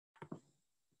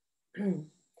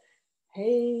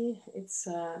Hey, it's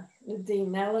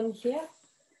Nadine Allen here,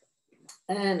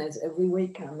 and as every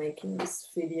week I'm making this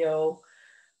video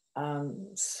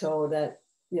so that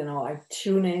I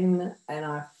tune in and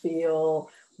I feel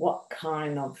what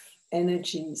kind of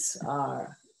energies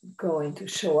are going to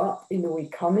show up in the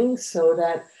week coming, so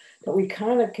that we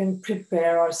kind of can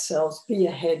prepare ourselves, be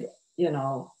ahead,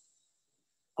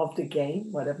 of the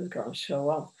game, whatever's going to show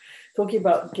up. Talking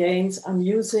about games, I'm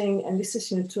using, and this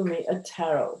is new to me, a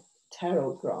tarot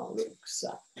ground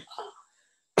rucksack.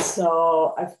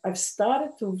 So I've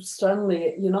started to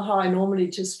suddenly, how I normally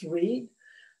just read,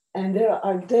 and there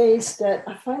are days that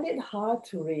I find it hard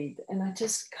to read, and I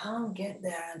just can't get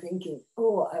there. I'm thinking,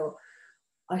 oh,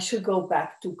 I should go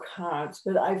back to cards,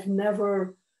 but I've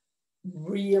never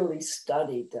really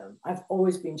studied them. I've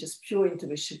always been just pure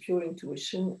intuition, pure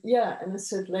intuition. Yeah, and I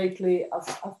said lately,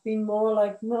 I've been more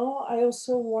like, no, I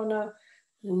also want to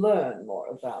learn more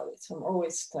about it. So I'm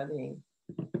always studying.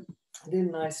 I did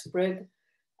a nice spread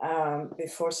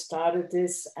before I started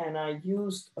this, and I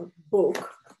used a book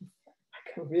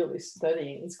I can really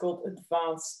study. It's called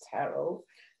Advanced Tarot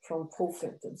from Paul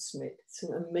Fenton Smith. It's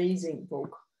an amazing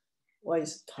book.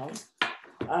 Weighs a ton.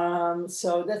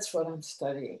 So that's what I'm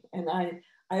studying. And I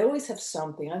always have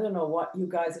something. I don't know what you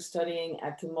guys are studying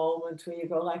at the moment where you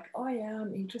go like, oh yeah,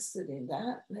 I'm interested in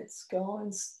that. Let's go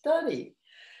and study.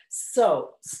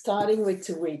 So starting with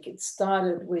the week, it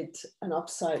started with an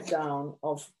upside down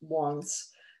of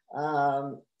wands,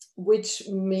 which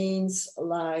means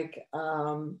like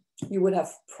you would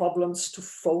have problems to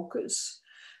focus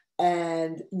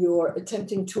and you're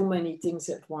attempting too many things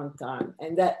at one time.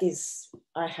 And that is,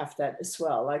 I have that as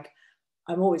well. Like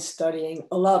I'm always studying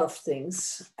a lot of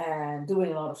things and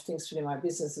doing a lot of things within my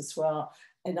business as well.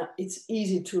 And it's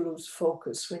easy to lose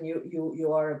focus when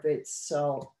you are a bit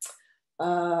so.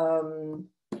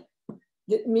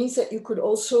 It means that you could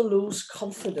also lose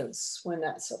confidence when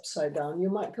that's upside down. You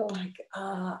might go like,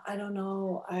 I don't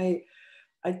know,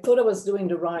 I thought I was doing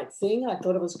the right thing. I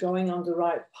thought I was going on the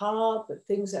right path, but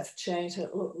things have changed. I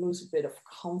lose a bit of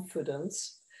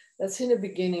confidence. That's in the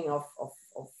beginning of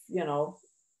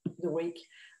the week.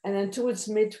 And then towards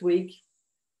midweek,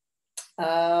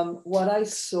 what I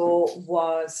saw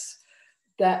was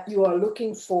that you are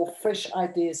looking for fresh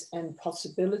ideas and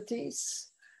possibilities,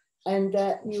 and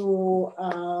that you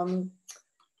want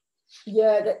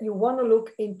to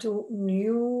look into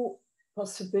new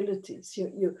possibilities.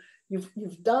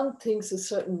 You've done things a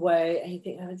certain way and you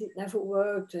think, oh, it never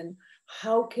worked, and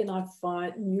how can I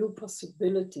find new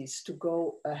possibilities to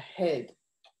go ahead?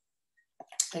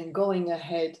 And going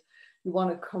ahead, you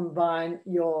want to combine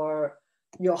your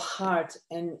heart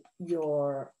and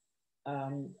your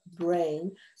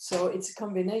brain. So it's a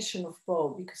combination of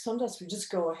both, because sometimes we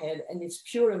just go ahead and it's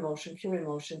pure emotion,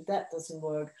 that doesn't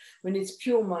work. When it's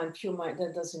pure mind,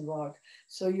 that doesn't work.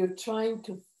 So you're trying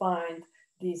to find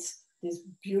this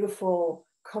beautiful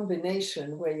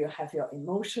combination where you have your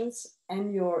emotions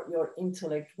and your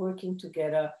intellect working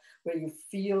together, where you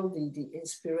feel the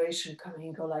inspiration coming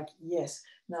and go like, yes,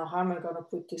 now how am I going to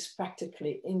put this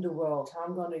practically in the world? How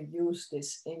I'm going to use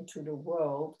this into the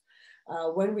world?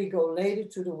 When we go later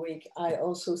to the week, I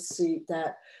also see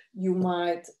that you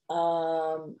might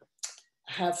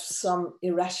have some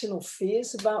irrational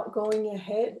fears about going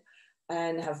ahead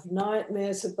and have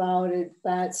nightmares about it,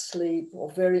 bad sleep,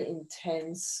 or very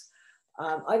intense.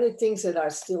 Other things that are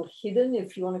still hidden,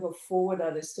 if you want to go forward,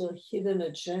 are there still hidden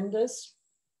agendas?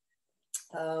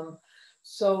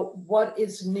 So what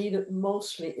is needed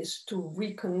mostly is to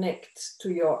reconnect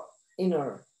to your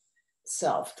inner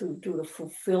self, to the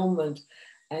fulfillment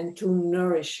and to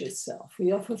nourish yourself.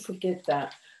 We often forget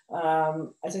that.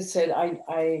 As I said,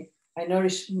 I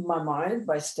nourish my mind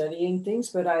by studying things,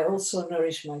 but I also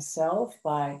nourish myself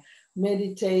by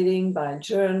meditating, by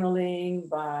journaling,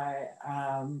 by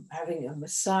having a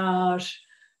massage,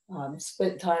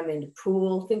 spend time in the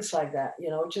pool, things like that.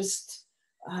 Just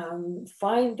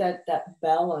find that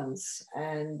balance.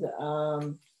 And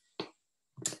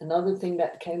another thing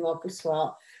that came up as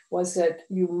well was that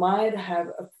you might have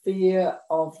a fear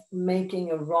of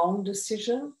making a wrong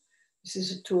decision. This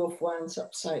is a Two of Wands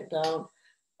upside down.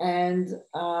 And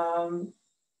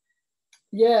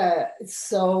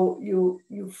so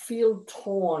you feel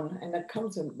torn, and that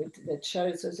comes in with the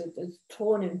chariot, says it's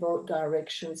torn in both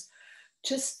directions.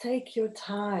 Just take your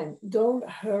time. Don't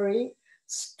hurry.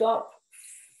 Stop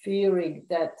fearing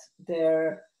that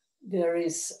there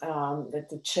is that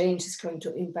the change is going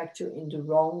to impact you in the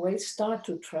wrong way. Start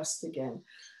to trust again.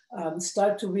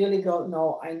 Start to really go,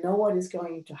 no, I know what is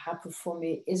going to happen for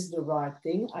me is the right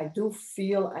thing. I do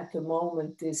feel at the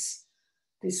moment this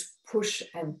push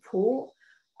and pull.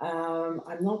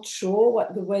 I'm not sure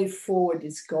what the way forward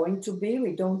is going to be.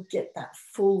 We don't get that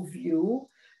full view,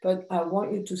 but I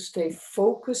want you to stay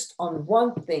focused on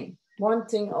one thing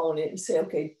only. You say,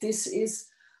 okay, this is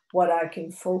what I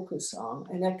can focus on.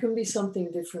 And that can be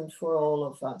something different for all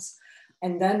of us.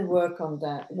 And then work on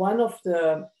that. One of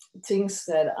the things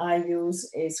that I use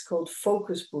is called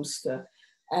Focus Booster.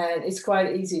 And it's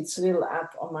quite easy. It's a little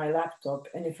app on my laptop.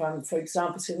 And if I'm, for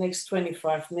example, say the next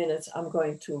 25 minutes, I'm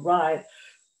going to write,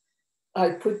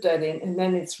 I put that in, and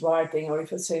then it's writing. Or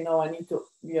if I say, no, I need to,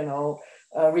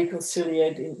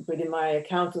 reconciliate within my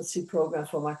accountancy program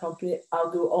for my company,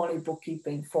 I'll do only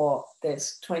bookkeeping for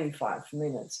this 25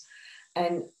 minutes.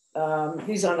 And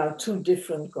these are now two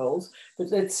different goals.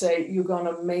 But let's say you're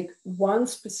going to make one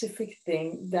specific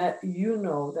thing that you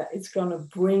know that it's going to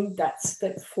bring that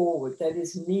step forward that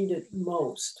is needed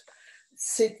most.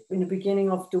 Sit in the beginning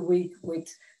of the week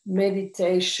with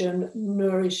meditation,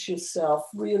 nourish yourself,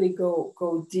 really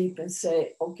go deep and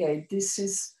say, okay, this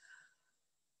is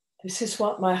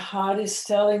what my heart is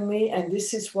telling me, and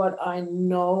this is what I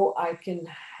know I can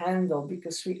handle,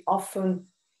 because we often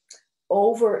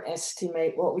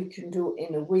overestimate what we can do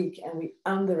in a week and we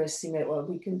underestimate what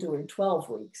we can do in 12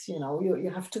 weeks.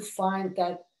 You have to find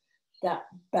that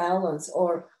balance,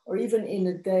 or even in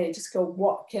a day, just go,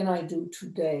 what can I do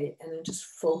today? And then just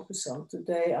focus on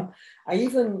today. I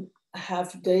even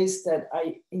have days that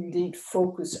I indeed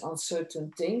focus on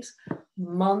certain things.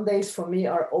 Mondays for me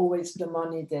are always the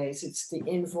money days. It's the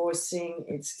invoicing,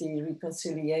 it's the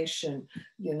reconciliation,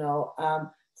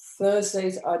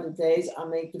 Thursdays are the days I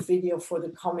make the video for the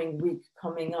coming week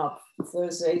coming up.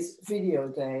 Thursday's video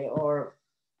day, or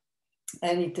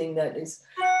anything that is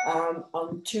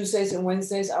on Tuesdays and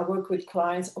Wednesdays. I work with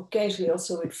clients, occasionally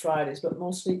also with Fridays, but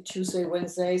mostly Tuesday,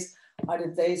 Wednesdays are the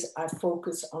days I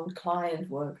focus on client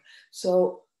work.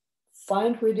 So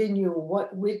find within you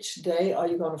which day are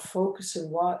you going to focus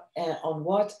on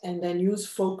what, and then use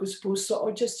Focus Booster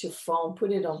or just your phone,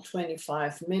 put it on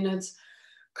 25 minutes,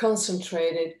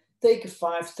 concentrate it, take a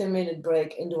 5-10 minute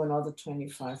break and do another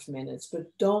 25 minutes, but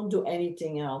don't do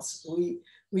anything else.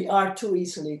 We are too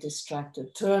easily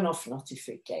distracted. Turn off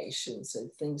notifications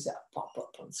and things that pop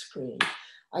up on screen.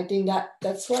 I think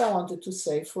that's what I wanted to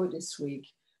say for this week.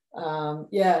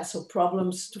 So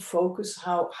problems to focus,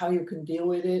 how you can deal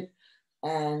with it,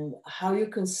 and how you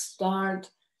can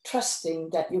start trusting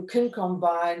that you can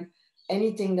combine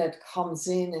anything that comes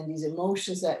in and these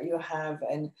emotions that you have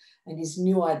and these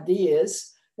new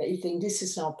ideas that you think, this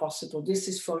is now possible, this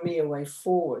is for me a way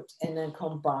forward, and then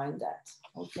combine that,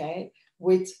 okay,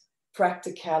 with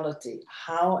practicality.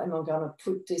 How am I going to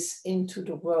put this into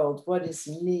the world? What is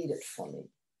needed for me?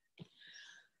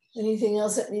 Anything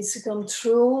else that needs to come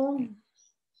through?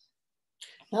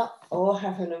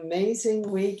 Have an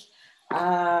amazing week.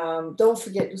 Don't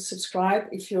forget to subscribe.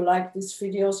 If you like these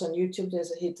videos on YouTube,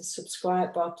 there's a hit the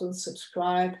subscribe button,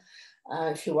 subscribe.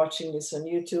 If you're watching this on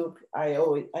YouTube, I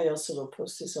also will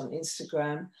post this on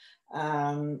Instagram.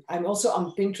 I'm also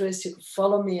on Pinterest. You can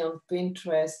follow me on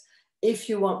Pinterest. If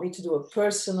you want me to do a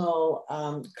personal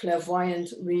clairvoyant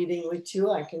reading with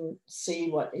you, I can see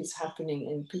what is happening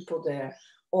in people, their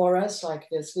auras, like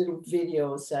there's little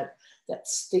videos that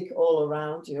stick all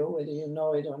around you, whether you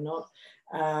know it or not.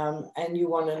 And you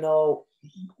want to know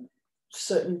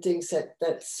certain things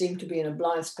that seem to be in a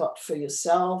blind spot for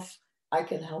yourself, I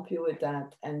can help you with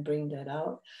that and bring that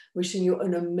out. Wishing you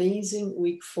an amazing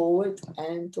week forward,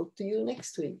 and talk to you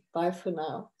next week. Bye for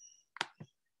now.